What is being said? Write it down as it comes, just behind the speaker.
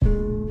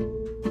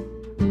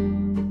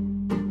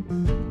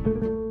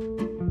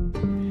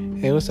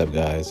Hey, what's up,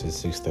 guys? It's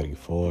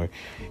 6:34,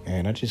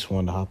 and I just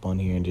wanted to hop on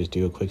here and just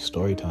do a quick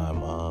story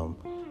time. I'm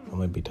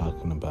gonna be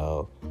talking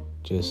about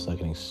just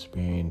like an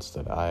experience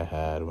that I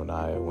had when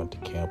I went to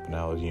camp when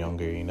I was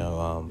younger.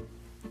 There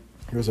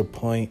was a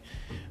point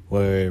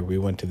where we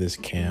went to this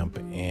camp,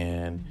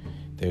 and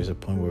there's a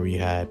point where we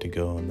had to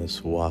go on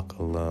this walk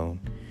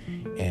alone.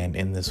 And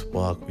in this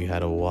walk, we had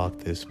to walk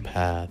this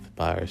path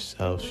by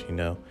ourselves,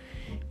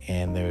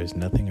 and there was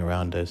nothing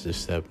around us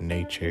except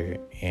nature,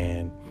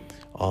 and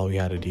all we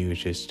had to do was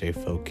just stay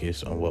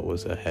focused on what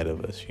was ahead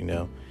of us,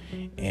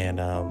 and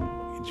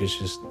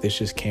this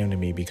just came to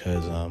me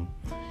because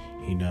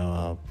we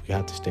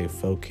have to stay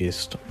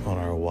focused on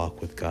our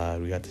walk with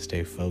God. We have to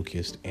stay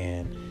focused,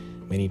 and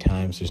many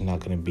times there's not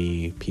going to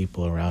be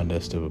people around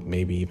us to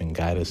maybe even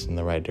guide us in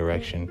the right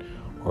direction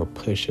or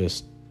push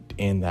us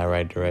in that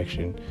right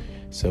direction.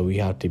 So we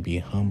have to be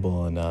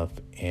humble enough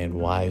and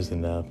wise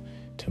enough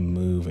to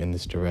move in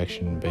this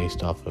direction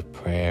based off of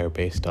prayer,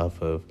 based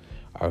off of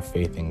our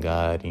faith in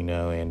God,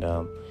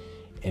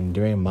 and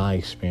during my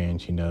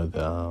experience,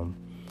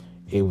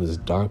 it was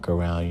dark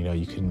around,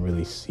 you couldn't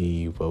really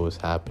see what was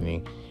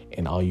happening,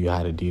 and all you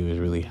had to do is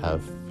really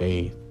have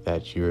faith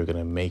that you were going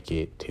to make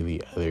it to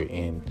the other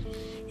end,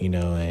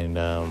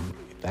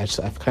 I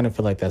kind of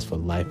feel like that's what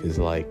life is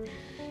like.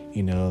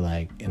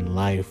 Like in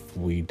life,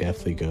 we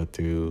definitely go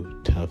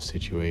through tough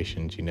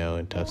situations,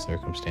 and tough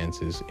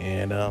circumstances,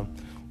 and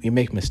we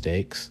make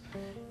mistakes,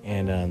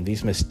 and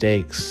these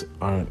mistakes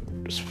aren't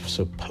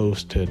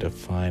supposed to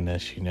define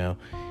us,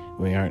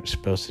 We aren't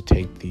supposed to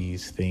take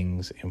these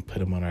things and put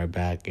them on our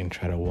back and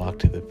try to walk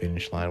to the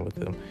finish line with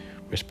them.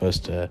 We're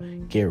supposed to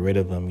get rid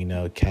of them,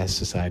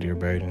 cast aside your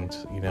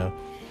burdens,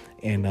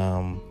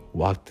 and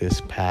walk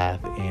this path.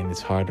 And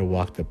it's hard to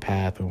walk the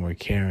path when we're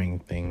carrying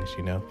things,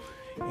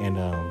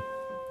 and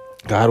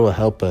God will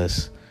help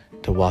us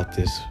to walk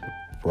this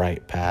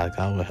right path.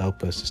 God will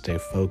help us to stay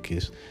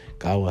focused.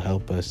 God will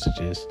help us to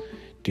just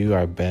do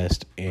our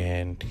best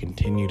and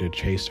continue to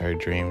chase our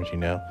dreams,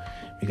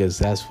 because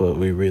that's what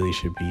we really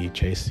should be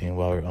chasing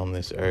while we're on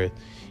this earth.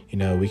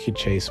 We could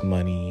chase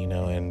money,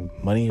 and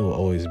money will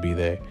always be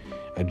there.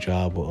 A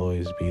job will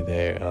always be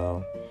there.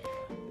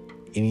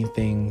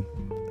 Anything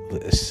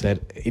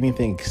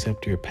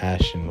except your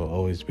passion will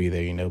always be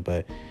there,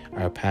 but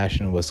our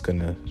passion is what's going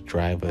to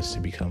drive us to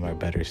become our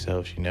better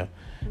selves,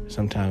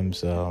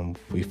 Sometimes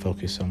we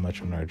focus so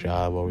much on our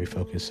job, or we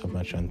focus so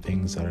much on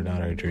things that are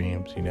not our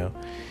dreams,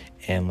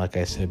 And like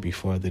I said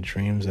before, the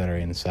dreams that are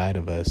inside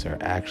of us are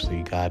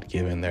actually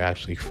God-given. They're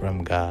actually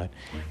from God,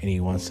 and He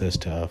wants us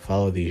to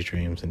follow these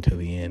dreams until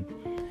the end.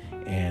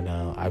 And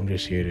I'm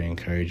just here to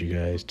encourage you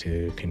guys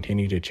to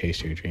continue to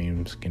chase your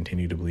dreams,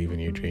 continue to believe in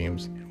your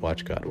dreams, and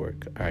watch God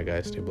work. All right,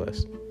 guys, stay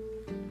blessed.